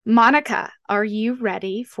Monica, are you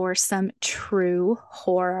ready for some true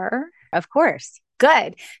horror? Of course.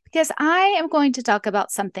 Good, because I am going to talk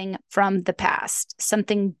about something from the past,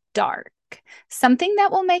 something dark, something that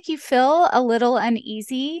will make you feel a little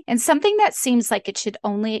uneasy, and something that seems like it should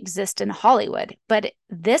only exist in Hollywood. But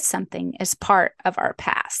this something is part of our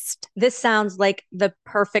past. This sounds like the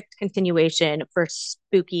perfect continuation for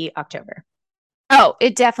spooky October. Oh,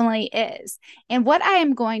 it definitely is. And what I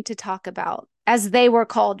am going to talk about, as they were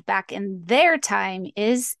called back in their time,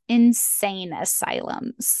 is insane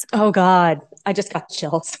asylums. Oh God, I just got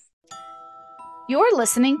chills. You're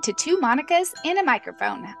listening to Two Monicas and a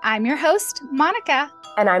Microphone. I'm your host, Monica.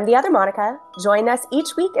 And I'm the other Monica. Join us each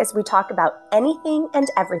week as we talk about anything and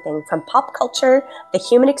everything from pop culture, the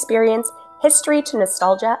human experience, history to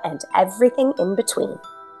nostalgia, and everything in between.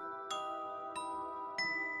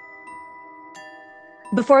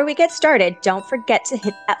 Before we get started, don't forget to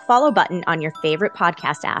hit that follow button on your favorite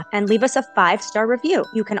podcast app and leave us a 5-star review.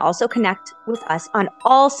 You can also connect with us on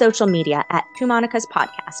all social media at Two Monica's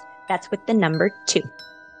Podcast. That's with the number 2.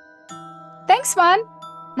 Thanks, Mon.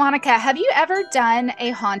 Monica, have you ever done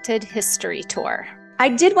a haunted history tour? I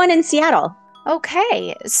did one in Seattle.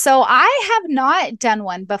 Okay, so I have not done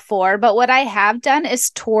one before, but what I have done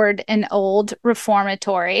is toured an old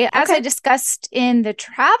reformatory. As I discussed in the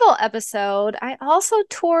travel episode, I also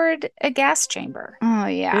toured a gas chamber. Oh,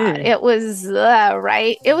 yeah, It was,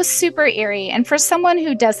 right? It was super eerie. And for someone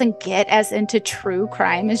who doesn't get as into true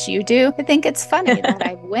crime as you do, I think it's funny that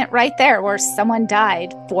I went right there where someone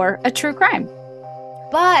died for a true crime.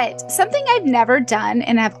 But something I've never done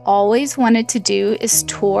and I've always wanted to do is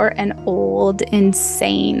tour an old,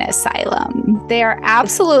 insane asylum. They are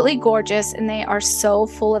absolutely gorgeous and they are so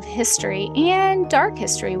full of history and dark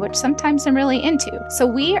history, which sometimes I'm really into. So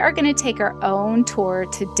we are going to take our own tour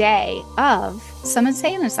today of some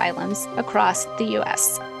insane asylums across the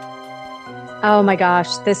US. Oh my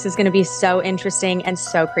gosh, this is going to be so interesting and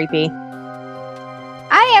so creepy.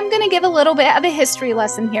 I am going to give a little bit of a history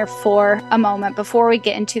lesson here for a moment before we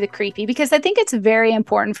get into the creepy, because I think it's very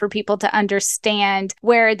important for people to understand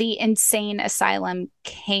where the insane asylum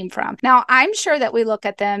came from. Now, I'm sure that we look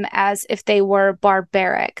at them as if they were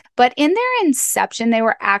barbaric, but in their inception, they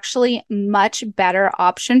were actually much better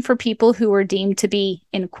option for people who were deemed to be,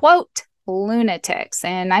 in quote, lunatics.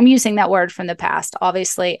 And I'm using that word from the past.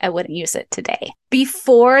 Obviously, I wouldn't use it today.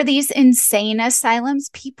 Before these insane asylums,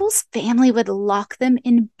 people's family would lock them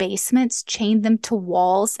in basements, chain them to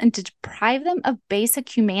walls, and deprive them of basic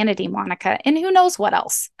humanity, Monica, and who knows what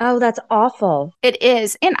else. Oh, that's awful. It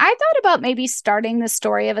is. And I thought about maybe starting the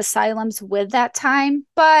story of asylums with that time,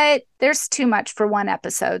 but there's too much for one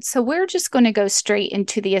episode. So we're just going to go straight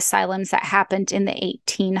into the asylums that happened in the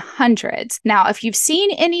 1800s. Now, if you've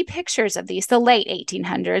seen any pictures of these, the late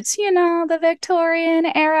 1800s, the Victorian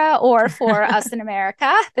era, or for us in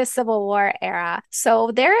America, the Civil War era. So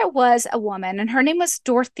there it was a woman, and her name was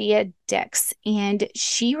Dorothea Dix, and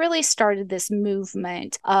she really started this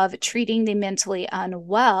movement of treating the mentally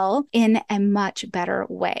unwell in a much better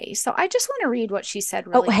way. So I just want to read what she said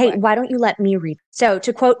really hey, quick. Why don't you let me read? So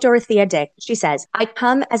to quote Dorothea Dix, she says, "I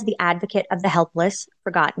come as the advocate of the helpless,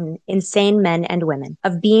 forgotten, insane men and women,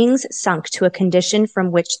 of beings sunk to a condition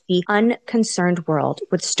from which the unconcerned world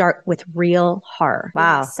would start with real horror."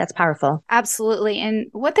 Wow, Yes. That's powerful. Absolutely. And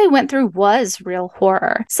what they went through was real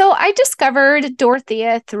horror. So I discovered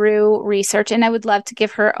Dorothea through research, and I would love to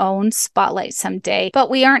give her own spotlight someday. But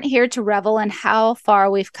we aren't here to revel in how far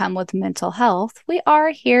we've come with mental health. We are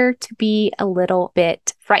here to be a little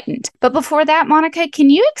bit frightened. But before that, Monica, can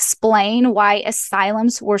you explain why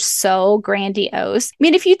asylums were so grandiose? I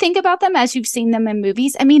mean, if you think about them as you've seen them in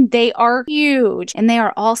movies, they are huge and they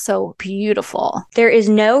are also beautiful. There is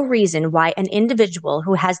no reason why an individual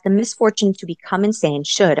who has the misfortune to become insane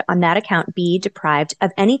should, on that account, be deprived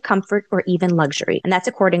of any comfort or even luxury. And that's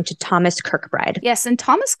according to Thomas Kirkbride. Yes, and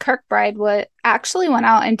Thomas Kirkbride actually went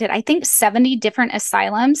out and did, I think, 70 different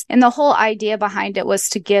asylums. And the whole idea behind it was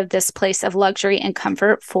to give this place of luxury and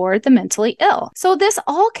comfort for the mentally ill. So this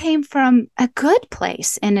all came from a good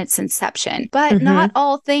place in its inception, but not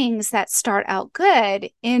all things that start out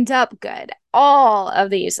good end up good. All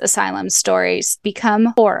of these asylum stories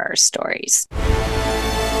become horror stories.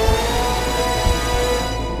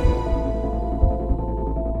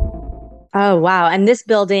 Oh, wow. And this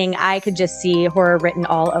building, I could just see horror written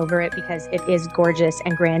all over it because it is gorgeous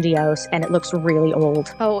and grandiose and it looks really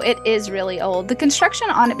old. Oh, it is really old. The construction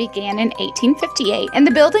on it began in 1858, and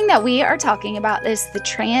the building that we are talking about is the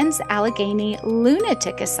Trans-Allegheny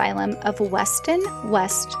Lunatic Asylum of Weston,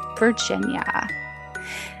 West Virginia.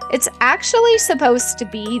 It's actually supposed to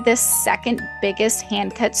be the second biggest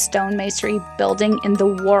hand-cut stone masonry building in the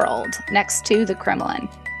world, next to the Kremlin.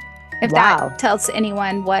 If that tells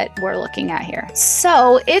anyone what we're looking at here.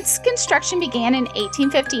 So its construction began in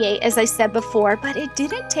 1858, as I said before, but it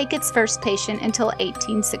didn't take its first patient until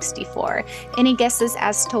 1864. Any guesses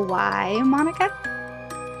as to why, Monica?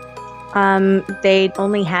 They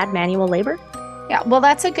only had manual labor? Yeah, well,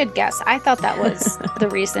 that's a good guess. I thought that was the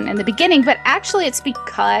reason in the beginning, but actually it's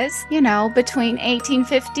because, between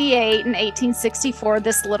 1858 and 1864,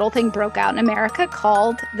 this little thing broke out in America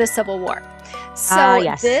called the Civil War. So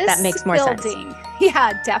yes, that makes more sense.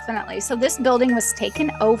 Yeah, definitely. So this building was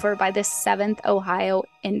taken over by the 7th Ohio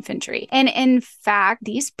Infantry. And in fact,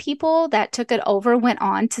 these people that took it over went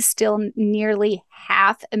on to steal nearly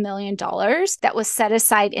 $500,000 that was set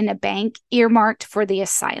aside in a bank earmarked for the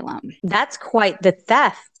asylum. That's quite the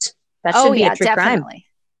theft. That should be a true definitely. crime.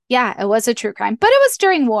 Yeah, it was a true crime, but it was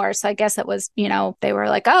during war. So I guess it was, they were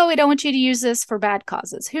like, oh, we don't want you to use this for bad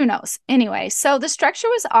causes. Who knows? Anyway, so the structure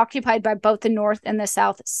was occupied by both the North and the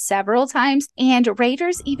South several times. And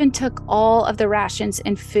raiders even took all of the rations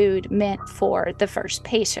and food meant for the first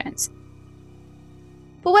patients.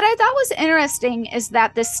 But what I thought was interesting is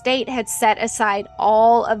that the state had set aside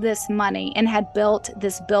all of this money and had built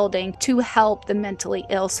this building to help the mentally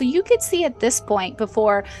ill. So you could see at this point,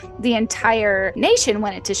 before the entire nation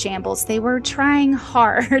went into shambles, they were trying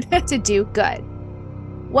hard to do good.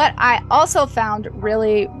 What I also found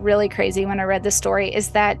really, really crazy when I read this story is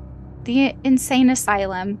that the insane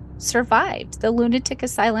asylum survived. The lunatic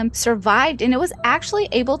asylum survived, and it was actually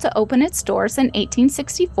able to open its doors in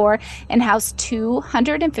 1864 and house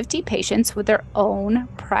 250 patients with their own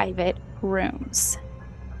private rooms.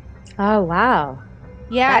 Oh, wow.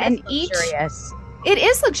 Yeah, that and luxurious. It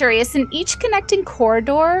is luxurious, and each connecting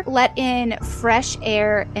corridor let in fresh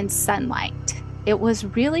air and sunlight. It was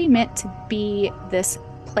really meant to be this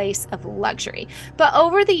place of luxury. But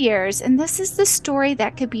over the years, and this is the story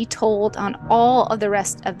that could be told on all of the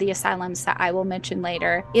rest of the asylums that I will mention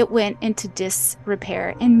later, it went into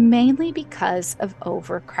disrepair, and mainly because of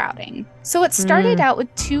overcrowding. So it started out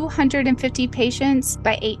with 250 patients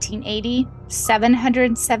by 1880,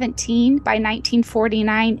 717 by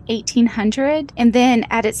 1949, 1800, and then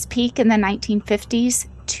at its peak in the 1950s,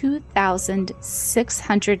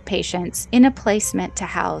 2,600 patients in a place meant to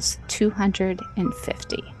house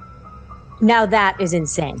 250. Now that is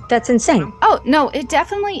insane. That's insane. Oh, no, it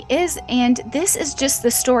definitely is. And this is just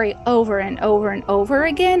the story over and over and over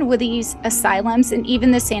again with these asylums and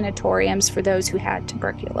even the sanatoriums for those who had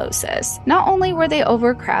tuberculosis. Not only were they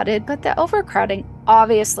overcrowded, but the overcrowding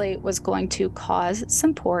obviously was going to cause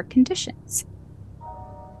some poor conditions.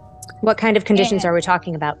 What kind of conditions are we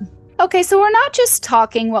talking about? Okay, so we're not just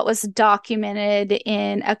talking what was documented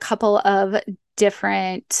in a couple of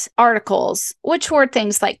different articles, which were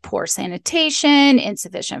things like poor sanitation,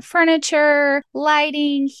 insufficient furniture,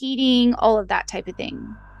 lighting, heating, all of that type of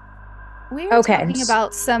thing. We're talking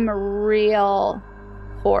about some real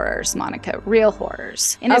horrors, Monica, real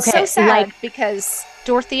horrors. And it's so sad because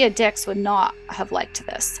Dorothea Dix would not have liked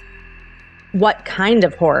this. What kind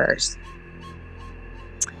of horrors?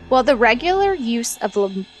 Well, the regular use of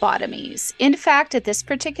lobotomies. In fact, at this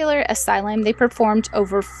particular asylum, they performed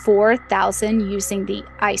over 4,000 using the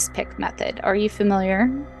ice pick method. Are you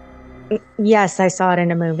familiar? Yes, I saw it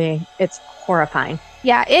in a movie. It's horrifying.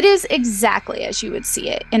 Yeah, it is exactly as you would see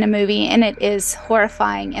it in a movie, and it is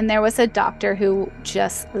horrifying. And there was a doctor who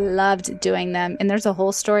just loved doing them, and there's a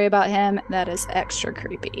whole story about him that is extra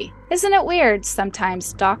creepy. Isn't it weird?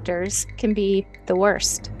 Sometimes doctors can be the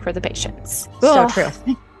worst for the patients. So true.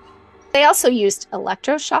 They also used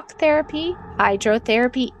electroshock therapy,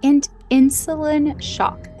 hydrotherapy, and insulin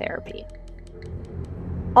shock therapy.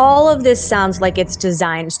 All of this sounds like it's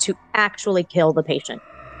designed to actually kill the patient.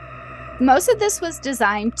 Most of this was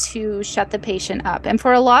designed to shut the patient up. And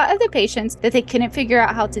for a lot of the patients that they couldn't figure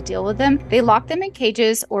out how to deal with them, they locked them in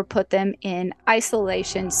cages or put them in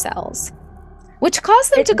isolation cells, which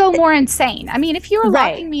caused them to go more insane. I mean, if you were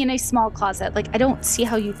locking me in a small closet, I don't see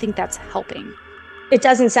how you think that's helping. It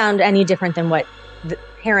doesn't sound any different than what the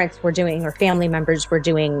parents were doing or family members were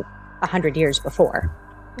doing 100 years before.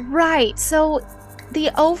 Right. So the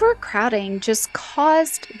overcrowding just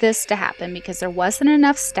caused this to happen because there wasn't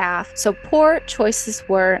enough staff. So poor choices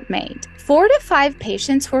were made. 4 to 5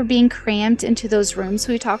 patients were being crammed into those rooms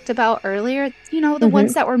we talked about earlier, the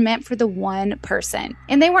ones that were meant for the one person.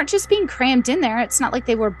 And they weren't just being crammed in there. It's not like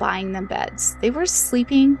they were buying them beds. They were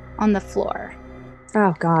sleeping on the floor.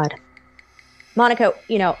 Oh, God. Monica,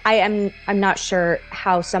 I'm not sure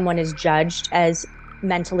how someone is judged as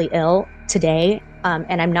mentally ill today,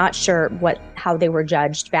 and I'm not sure how they were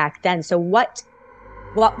judged back then. So what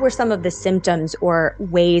were some of the symptoms or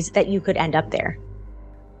ways that you could end up there?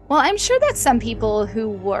 Well, I'm sure that some people who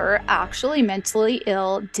were actually mentally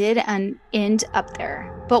ill did end up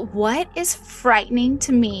there. But what is frightening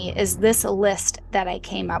to me is this list that I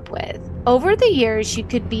came up with. Over the years, you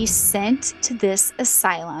could be sent to this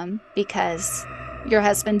asylum because your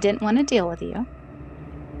husband didn't want to deal with you.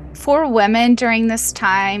 For women during this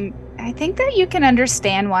time, I think that you can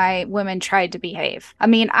understand why women tried to behave. I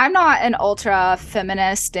mean, I'm not an ultra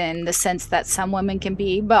feminist in the sense that some women can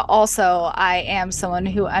be, but also I am someone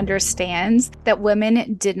who understands that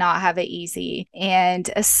women did not have it easy. And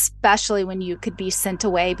especially when you could be sent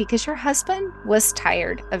away because your husband was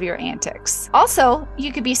tired of your antics. Also,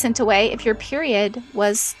 you could be sent away if your period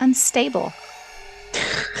was unstable.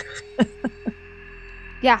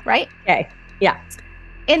 Yeah, right? Okay. Yeah.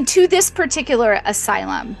 And to this particular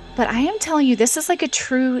asylum. But I am telling you, this is like a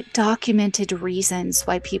true documented reasons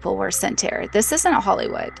why people were sent here. This isn't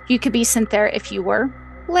Hollywood. You could be sent there if you were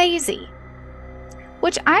lazy,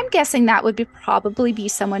 which I'm guessing that would probably be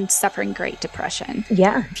someone suffering Great Depression.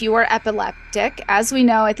 Yeah. If you were epileptic, as we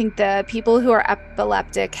know, I think the people who are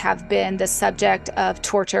epileptic have been the subject of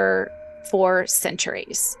torture for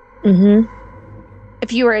centuries. Mm-hmm.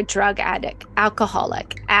 If you were a drug addict,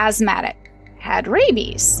 alcoholic, asthmatic, had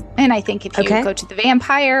rabies. And I think if you go to the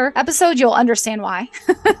vampire episode, you'll understand why.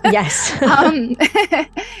 Yes.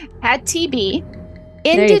 Had TB,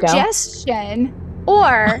 indigestion,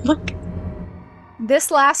 or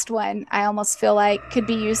this last one, I almost feel like could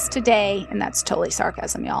be used today, and that's totally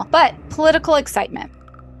sarcasm, y'all, but political excitement.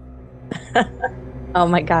 Oh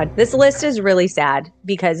my God. This list is really sad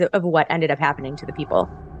because of what ended up happening to the people.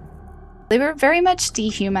 They were very much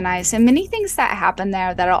dehumanized, and many things that happened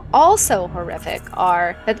there that are also horrific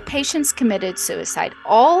are that the patients committed suicide.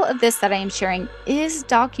 All of this that I am sharing is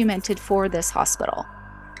documented for this hospital.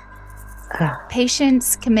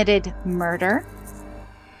 Patients committed murder.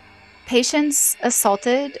 Patients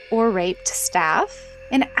assaulted or raped staff.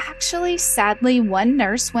 And actually, sadly, one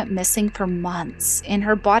nurse went missing for months, and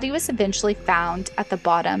her body was eventually found at the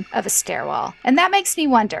bottom of a stairwell. And that makes me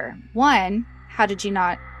wonder, one, how did you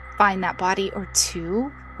not find that body? Or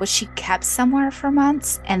two, was she kept somewhere for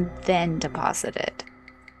months and then deposited?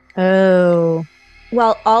 Oh,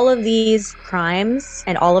 well, all of these crimes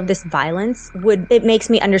and all of this violence it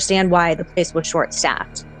makes me understand why the place was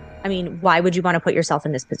short-staffed. I mean, why would you want to put yourself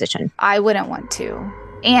in this position? I wouldn't want to.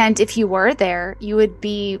 And if you were there, you would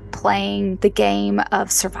be playing the game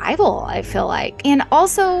of survival, I feel like. And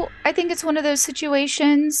also, I think it's one of those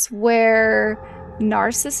situations where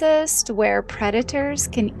predators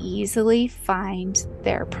can easily find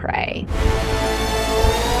their prey.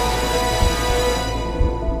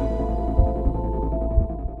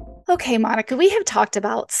 Okay, Monica, we have talked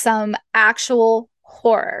about some actual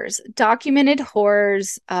horrors, documented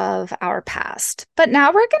horrors of our past. But now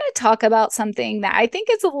we're going to talk about something that I think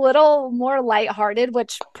is a little more lighthearted,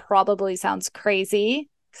 which probably sounds crazy.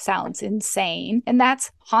 Sounds insane, and that's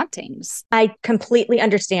hauntings. I completely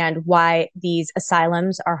understand why these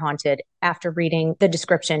asylums are haunted after reading the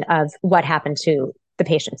description of what happened to the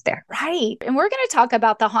patients there. Right. And we're going to talk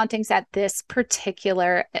about the hauntings at this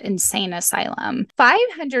particular insane asylum.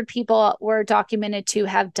 500 people were documented to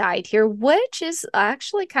have died here, which is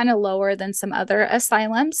actually kind of lower than some other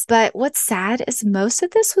asylums. But what's sad is most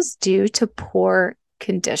of this was due to poor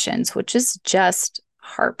conditions, which is just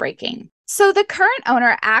heartbreaking. So the current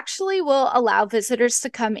owner actually will allow visitors to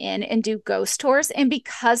come in and do ghost tours. And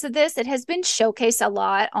because of this, it has been showcased a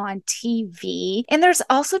lot on TV. And there's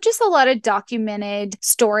also just a lot of documented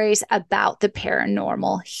stories about the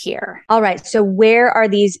paranormal here. All right. So where are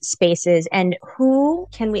these spaces and who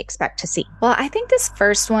can we expect to see? Well, I think this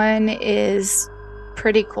first one is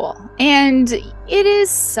pretty cool. And it is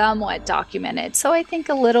somewhat documented. So I think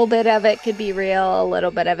a little bit of it could be real, a little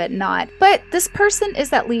bit of it not. But this person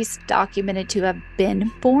is at least documented to have been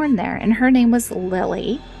born there. And her name was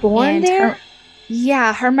Lily. Born there?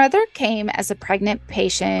 Her mother came as a pregnant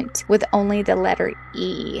patient with only the letter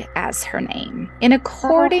E as her name. And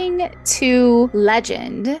according to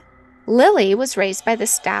legend, Lily was raised by the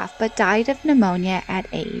staff but died of pneumonia at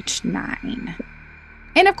age 9.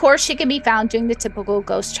 And of course, she can be found doing the typical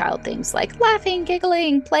ghost child things like laughing,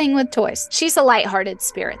 giggling, playing with toys. She's a lighthearted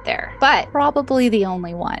spirit there, but probably the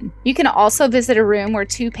only one. You can also visit a room where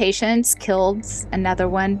 2 patients killed another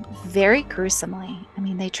one very gruesomely. I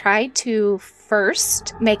mean, they tried to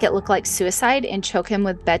first make it look like suicide and choke him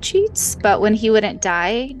with bed sheets, but when he wouldn't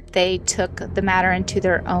die, they took the matter into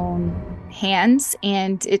their own hands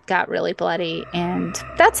and it got really bloody, and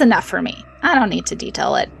that's enough for me. I don't need to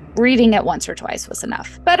detail it. Reading it once or twice was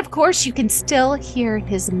enough. But of course, you can still hear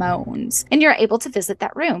his moans, and you're able to visit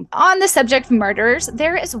that room. On the subject of murderers,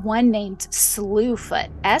 there is one named Slewfoot,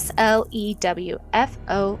 Slewfoot.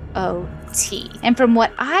 And from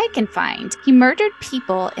what I can find, he murdered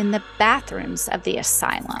people in the bathrooms of the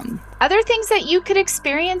asylum. Other things that you could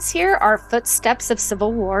experience here are footsteps of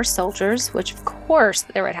Civil War soldiers, which of course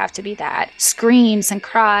there would have to be that, screams and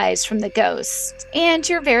cries from the ghosts, and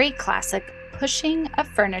your very classic pushing of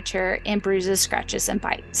furniture and bruises, scratches, and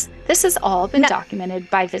bites. This has all been documented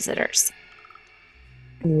by visitors.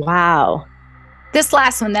 Wow. This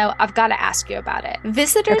last one, though, I've got to ask you about it.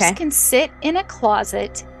 Visitors can sit in a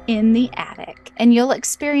closet in the attic, and you'll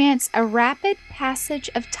experience a rapid passage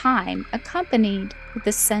of time accompanied with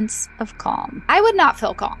a sense of calm. I would not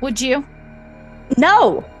feel calm. Would you?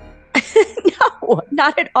 No. No,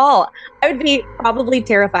 not at all. I would be probably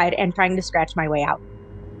terrified and trying to scratch my way out.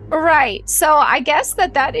 Right. So I guess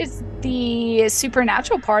that is the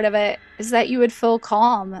supernatural part of it, is that you would feel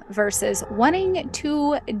calm versus wanting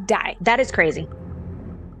to die. That is crazy.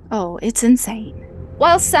 Oh, it's insane.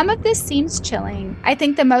 While some of this seems chilling, I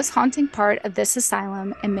think the most haunting part of this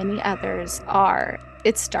asylum and many others are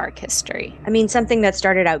its dark history. I mean, something that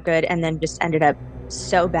started out good and then just ended up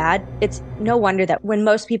so bad. It's no wonder that when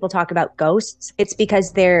most people talk about ghosts, it's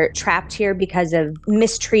because they're trapped here because of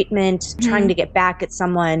mistreatment, trying to get back at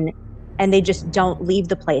someone, and they just don't leave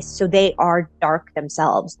the place. So they are dark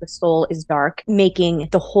themselves. The soul is dark, making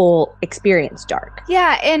the whole experience dark.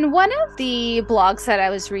 Yeah, and one of the blogs that I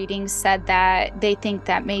was reading said that they think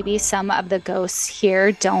that maybe some of the ghosts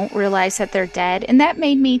here don't realize that they're dead. And that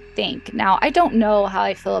made me think. Now, I don't know how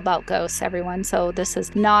I feel about ghosts, everyone, so this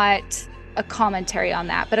is not a commentary on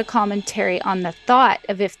that, but a commentary on the thought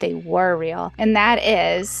of if they were real. And that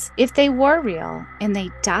is, if they were real and they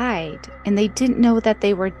died and they didn't know that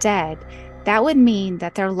they were dead, that would mean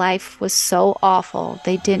that their life was so awful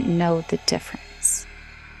they didn't know the difference.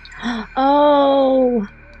 Oh,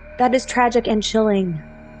 that is tragic and chilling.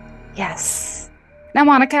 Yes. Now,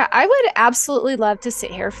 Monica, I would absolutely love to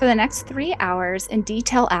sit here for the next 3 hours and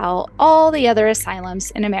detail out all the other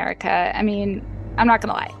asylums in America. I mean, I'm not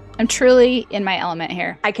going to lie. I'm truly in my element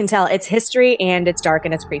here. I can tell it's history and it's dark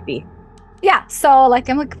and it's creepy. Yeah, so I'm like,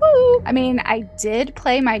 woo. I mean, I did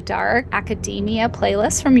play my dark academia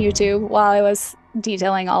playlist from YouTube while I was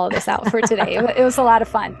detailing all of this out for today. It was a lot of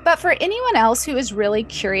fun. But for anyone else who is really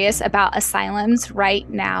curious about asylums right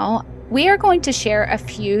now, we are going to share a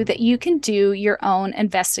few that you can do your own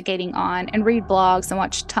investigating on and read blogs and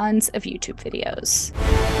watch tons of YouTube videos.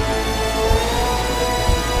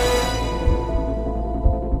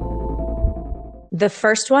 The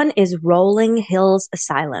first one is Rolling Hills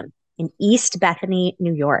Asylum in East Bethany,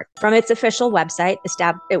 New York. From its official website,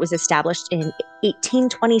 it was established in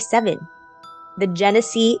 1827, the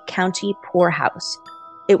Genesee County Poorhouse.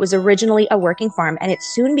 It was originally a working farm, and it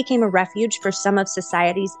soon became a refuge for some of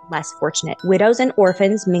society's less fortunate. Widows and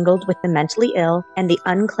orphans mingled with the mentally ill, and the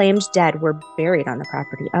unclaimed dead were buried on the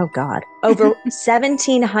property. Oh, God. Over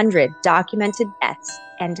 1,700 documented deaths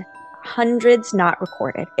and hundreds not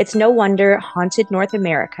recorded. It's no wonder Haunted North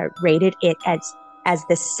America rated it as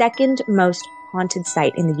the second most haunted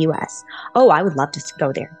site in the U.S. Oh, I would love to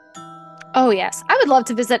go there. Oh, yes. I would love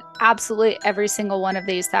to visit absolutely every single one of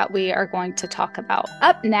these that we are going to talk about.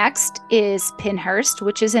 Up next is Pinehurst,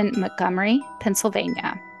 which is in Montgomery,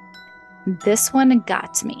 Pennsylvania. This one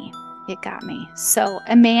got me. It got me. So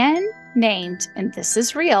a man named, and this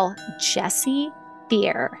is real, Jesse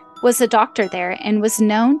Fear, was a doctor there and was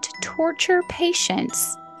known to torture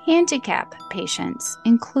patients, handicap patients,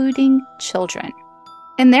 including children.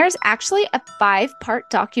 And there's actually a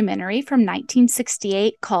 5-part documentary from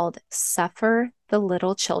 1968 called Suffer the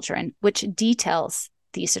Little Children, which details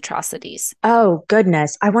these atrocities. Oh,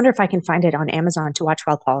 goodness. I wonder if I can find it on Amazon to watch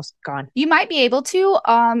while Paul's gone. You might be able to.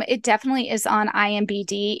 It definitely is on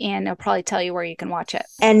IMDb, and it'll probably tell you where you can watch it.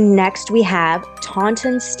 And next we have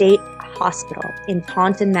Taunton State Hospital in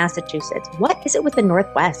Taunton, Massachusetts. What is it with the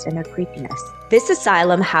Northwest and their creepiness? This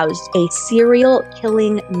asylum housed a serial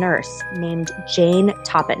killing nurse named Jane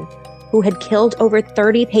Toppin, who had killed over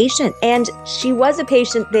 30 patients. And she was a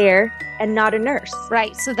patient there and not a nurse.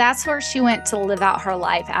 Right. So that's where she went to live out her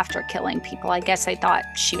life after killing people. I guess I thought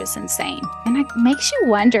she was insane. And it makes you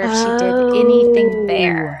wonder if she did anything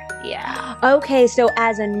there. Yeah. Okay. So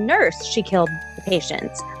as a nurse, she killed the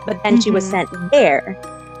patients, but then she was sent there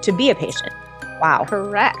to be a patient. Wow.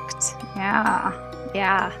 Correct. Yeah.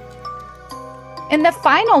 Yeah. And the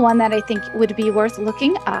final one that I think would be worth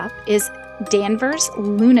looking up is Danvers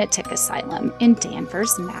Lunatic Asylum in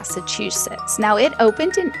Danvers, Massachusetts. Now, it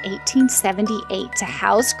opened in 1878 to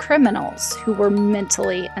house criminals who were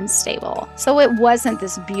mentally unstable. So it wasn't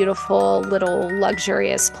this beautiful little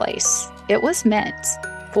luxurious place. It was meant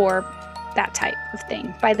for that type of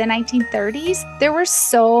thing. By the 1930s, there were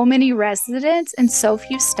so many residents and so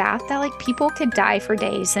few staff that people could die for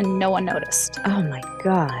days and no one noticed. Oh my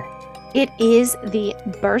God. It is the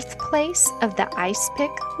birthplace of the ice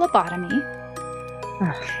pick lobotomy.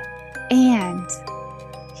 And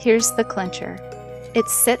here's the clincher. It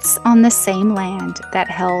sits on the same land that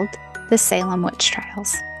held the Salem witch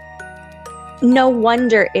trials. No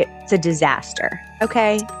wonder it's a disaster.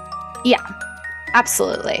 Okay? Yeah,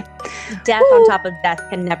 absolutely. Death on top of death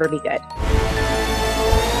can never be good.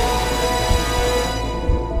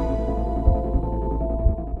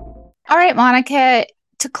 All right, Monica.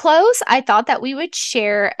 To close, I thought that we would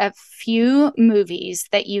share a few movies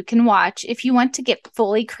that you can watch if you want to get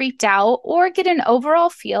fully creeped out or get an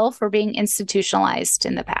overall feel for being institutionalized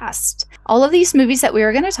in the past. All of these movies that we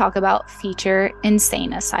are going to talk about feature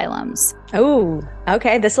insane asylums. Oh,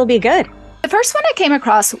 okay. This will be good. The first one I came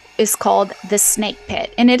across is called The Snake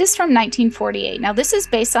Pit, and it is from 1948. Now, this is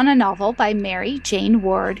based on a novel by Mary Jane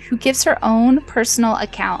Ward, who gives her own personal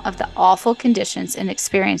account of the awful conditions and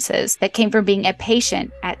experiences that came from being a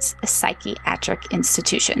patient at psychiatric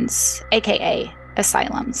institutions, aka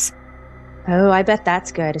asylums. Oh, I bet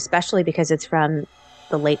that's good, especially because it's from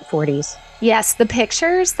the late 40s. Yes, the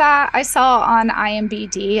pictures that I saw on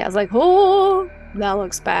IMDb, I was like, oh, that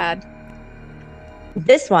looks bad.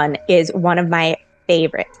 This one is one of my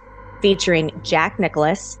favorites, featuring Jack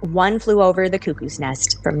Nicklaus, One Flew Over the Cuckoo's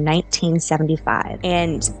Nest from 1975.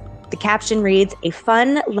 And the caption reads, "A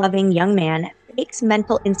fun-loving young man fakes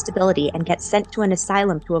mental instability and gets sent to an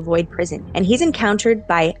asylum to avoid prison. And he's encountered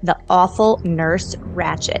by the awful Nurse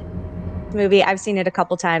Ratched." Movie, I've seen it a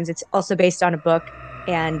couple times. It's also based on a book.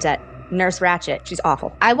 And Nurse Ratched, she's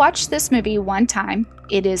awful. I watched this movie one time.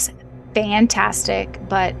 It is fantastic,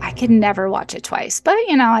 but I could never watch it twice. But,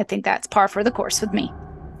 I think that's par for the course with me.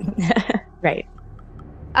 Right.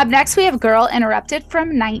 Up next, we have Girl Interrupted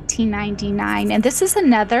from 1999. And this is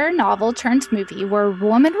another novel turned movie where a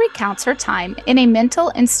woman recounts her time in a mental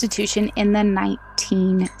institution in the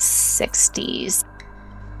 1960s.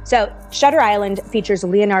 So, Shutter Island features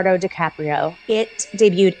Leonardo DiCaprio. It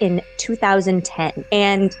debuted in 2010,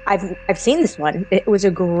 and I've seen this one. It was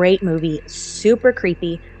a great movie, super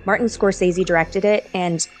creepy. Martin Scorsese directed it,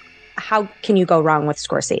 and how can you go wrong with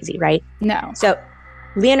Scorsese, right? No. So,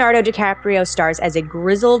 Leonardo DiCaprio stars as a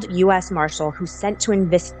grizzled U.S. Marshal who's sent to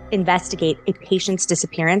investigate a patient's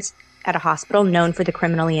disappearance at a hospital known for the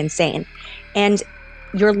criminally insane. And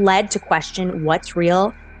you're led to question what's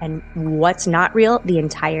real and what's not real the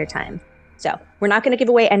entire time. So we're not going to give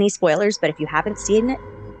away any spoilers, but if you haven't seen it,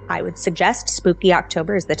 I would suggest Spooky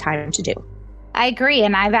October is the time to do. I agree.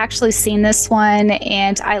 And I've actually seen this one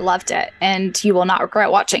and I loved it. And you will not regret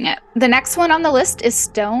watching it. The next one on the list is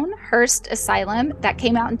Stonehurst Asylum. That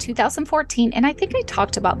came out in 2014. And I think I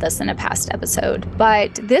talked about this in a past episode.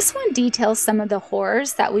 But this one details some of the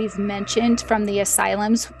horrors that we've mentioned from the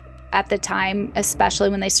asylums at the time, especially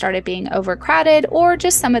when they started being overcrowded, or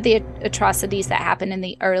just some of the atrocities that happened in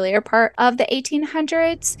the earlier part of the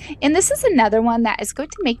 1800s. And this is another one that is going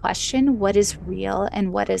to make question what is real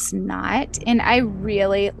and what is not. And I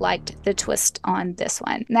really liked the twist on this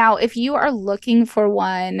one. Now, if you are looking for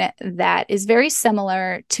one that is very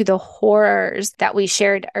similar to the horrors that we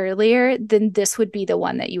shared earlier, then this would be the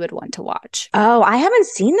one that you would want to watch. Oh, I haven't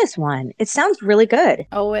seen this one. It sounds really good.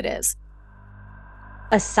 Oh, it is.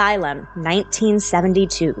 Asylum,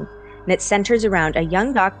 1972. And it centers around a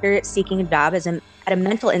young doctor seeking a job at a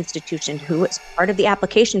mental institution who, as part of the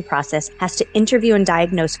application process, has to interview and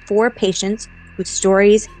diagnose 4 patients whose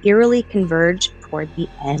stories eerily converge toward the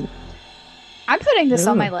end. I'm putting this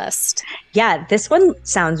on my list. Yeah, this one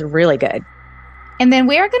sounds really good. And then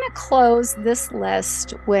we are going to close this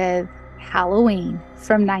list with Halloween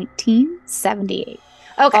from 1978.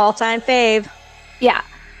 Okay. All-time fave. Yeah.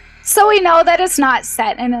 So we know that it's not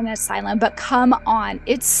set in an asylum, but come on,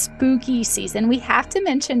 it's spooky season. We have to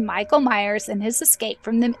mention Michael Myers and his escape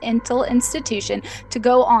from the mental institution to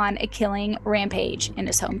go on a killing rampage in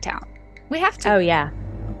his hometown. We have to. Oh, yeah.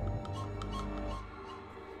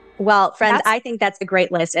 Well, friends, I think that's a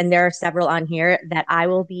great list. And there are several on here that I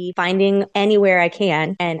will be finding anywhere I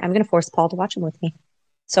can. And I'm going to force Paul to watch them with me.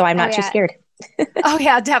 So I'm not too scared. Oh,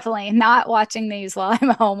 yeah, definitely. Not watching these while I'm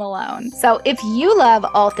home alone. So if you love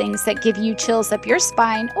all things that give you chills up your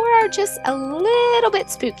spine or are just a little bit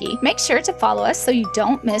spooky, make sure to follow us so you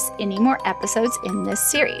don't miss any more episodes in this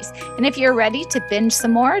series. And if you're ready to binge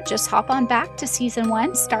some more, just hop on back to season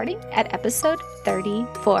 1, starting at episode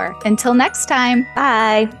 34. Until next time.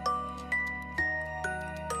 Bye.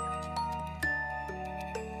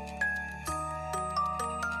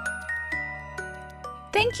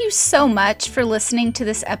 Thank you so much for listening to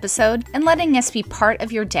this episode and letting us be part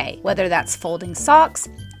of your day, whether that's folding socks,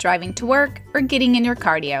 driving to work, or getting in your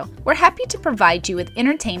cardio. We're happy to provide you with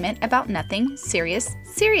entertainment about nothing serious,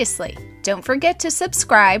 seriously. Don't forget to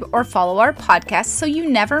subscribe or follow our podcast so you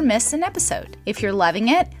never miss an episode. If you're loving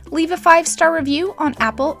it, leave a 5-star review on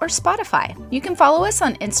Apple or Spotify. You can follow us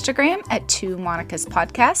on Instagram at 2 Monica's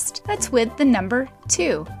Podcast. That's with the number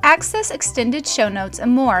 2. Access extended show notes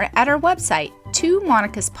and more at our website,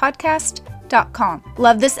 2monicaspodcast.com.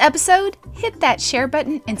 Love this episode? Hit that share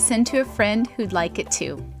button and send to a friend who'd like it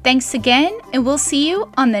too. Thanks again, and we'll see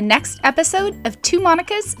you on the next episode of 2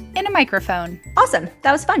 Monicas and a Microphone. Awesome.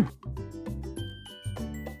 That was fun.